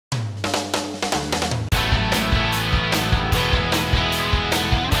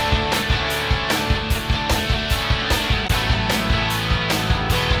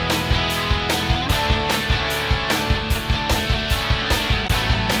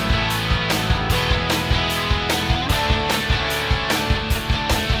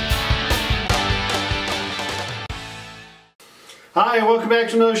Hi, welcome back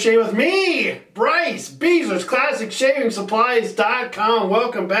to another shave with me, Brice, Beezer's ClassicShavingSupplies.com.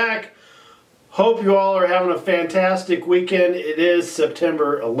 Welcome back. Hope you all are having a fantastic weekend. It is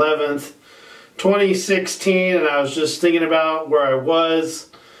September 11th, 2016, and I was just thinking about where I was.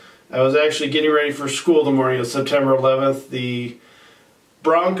 I was actually getting ready for school the morning of September 11th. The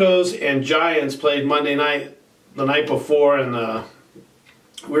Broncos and Giants played Monday night, the night before, and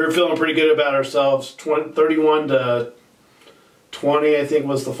we were feeling pretty good about ourselves. 31-20, I think,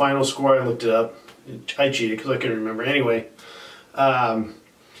 was the final score. I looked it up. I cheated because I couldn't remember. Anyway, and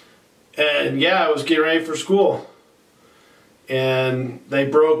yeah, I was getting ready for school, and they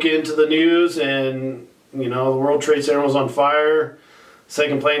broke into the news, and you know, the World Trade Center was on fire.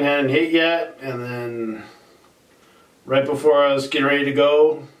 Second plane hadn't hit yet, and then right before I was getting ready to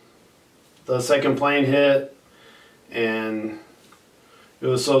go, the second plane hit, and it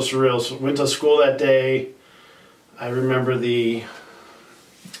was so surreal. So went to school that day. I remember the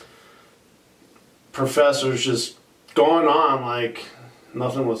professors just going on like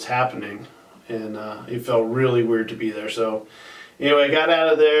nothing was happening, and it felt really weird to be there. So anyway, I got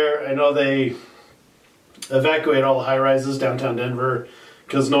out of there. I know they evacuated all the high-rises downtown Denver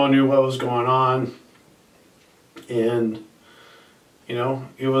because no one knew what was going on, and you know,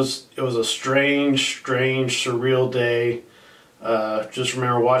 it was a strange, surreal day. Just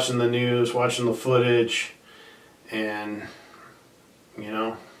remember watching the news, watching the footage, and you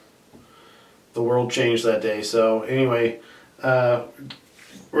know, the world changed that day. So anyway, we're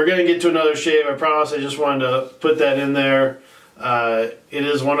gonna get to another shave. I promise. I just wanted to put that in there. It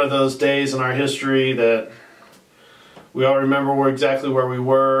is one of those days in our history that we all remember exactly where we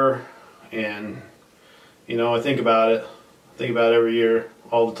were, and you know, I think about it. I think about it every year,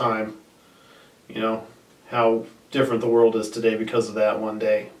 all the time. You know, how different the world is today because of that one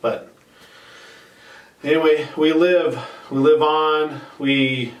day. But anyway, we live on,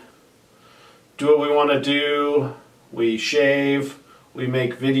 we do what we want to do, we shave, we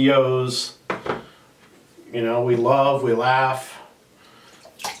make videos, you know, we love, we laugh.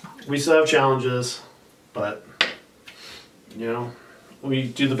 We still have challenges, but you know, we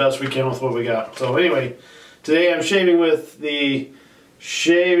do the best we can with what we got. So anyway, today I'm shaving with the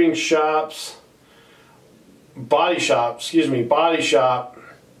Shaving Shop's Body Shop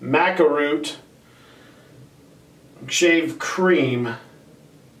Maca Root Shave Cream,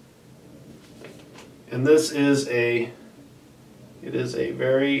 and this is it is a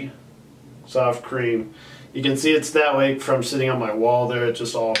very soft cream. You can see it's that way from sitting on my wall there. It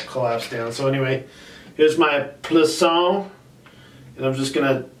just all collapsed down. So anyway, here's my plisson, and I'm just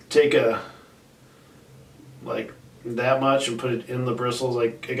gonna take like that much and put it in the bristles.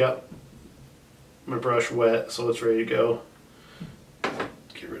 Like, I got my brush wet, so it's ready to go.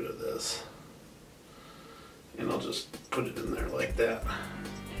 Get rid of this, and I'll just put it in there like that.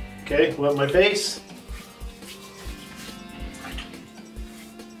 Okay, wet my face.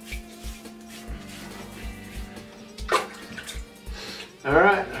 All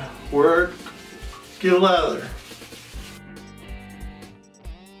right, work, get it out of there.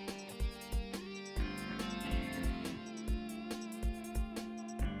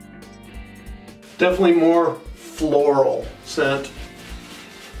 Definitely more floral scent.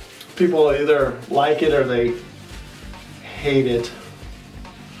 People either like it or they hate it.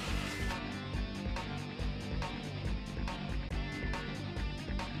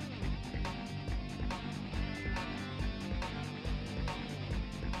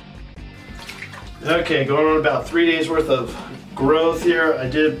 Okay, going on about 3 days worth of growth here. I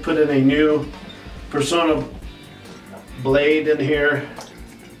did put in a new Persona blade in here.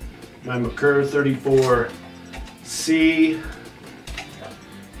 My Maca 34C.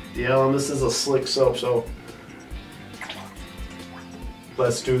 Yeah, and this is a slick soap, so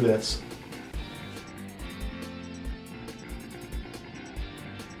let's do this.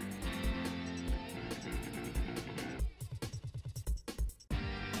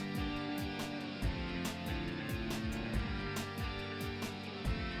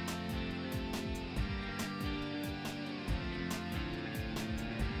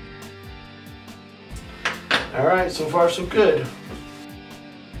 All right, so far so good.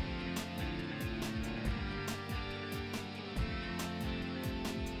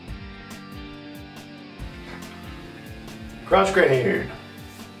 Cross grain.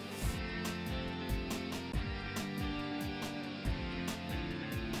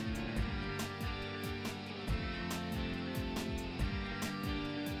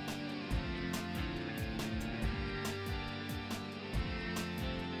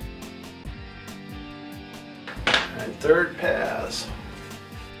 And third pass.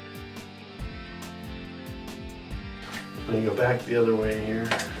 Let me go back the other way here.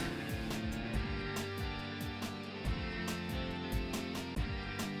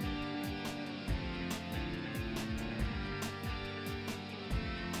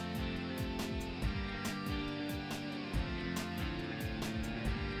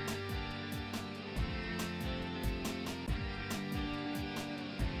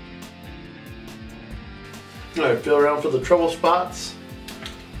 All right, feel around for the trouble spots.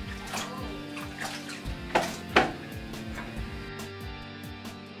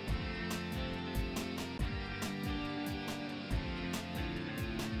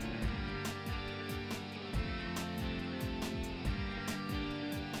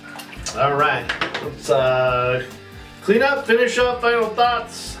 All right, let's clean up, finish up, final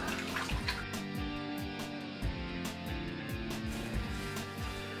thoughts.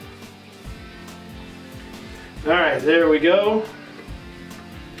 All right, there we go.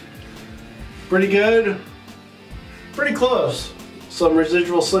 Pretty good, pretty close. Some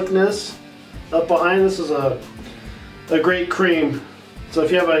residual slickness up behind. This is a great cream. So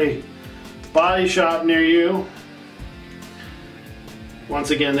if you have a body shop near you,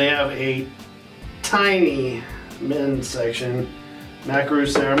 once again, they have a tiny men's section.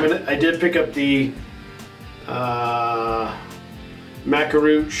 Maca there. I did pick up the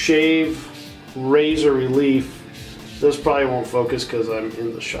Maca Shave Razor Relief. This probably won't focus because I'm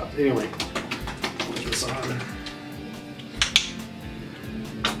in the shop. Anyway, put this on.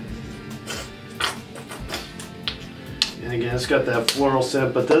 And again, it's got that floral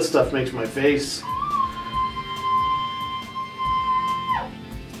scent, but this stuff makes my face.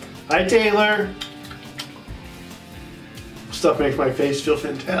 Hi, Taylor. Stuff makes my face feel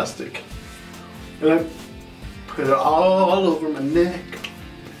fantastic. And I put it all over my neck.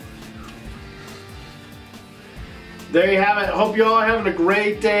 There you have it. Hope you all are having a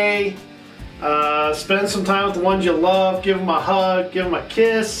great day. Spend some time with the ones you love. Give them a hug. Give them a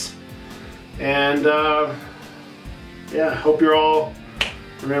kiss. And yeah, hope you're all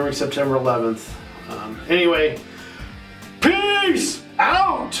remembering September 11th. Anyway, peace out.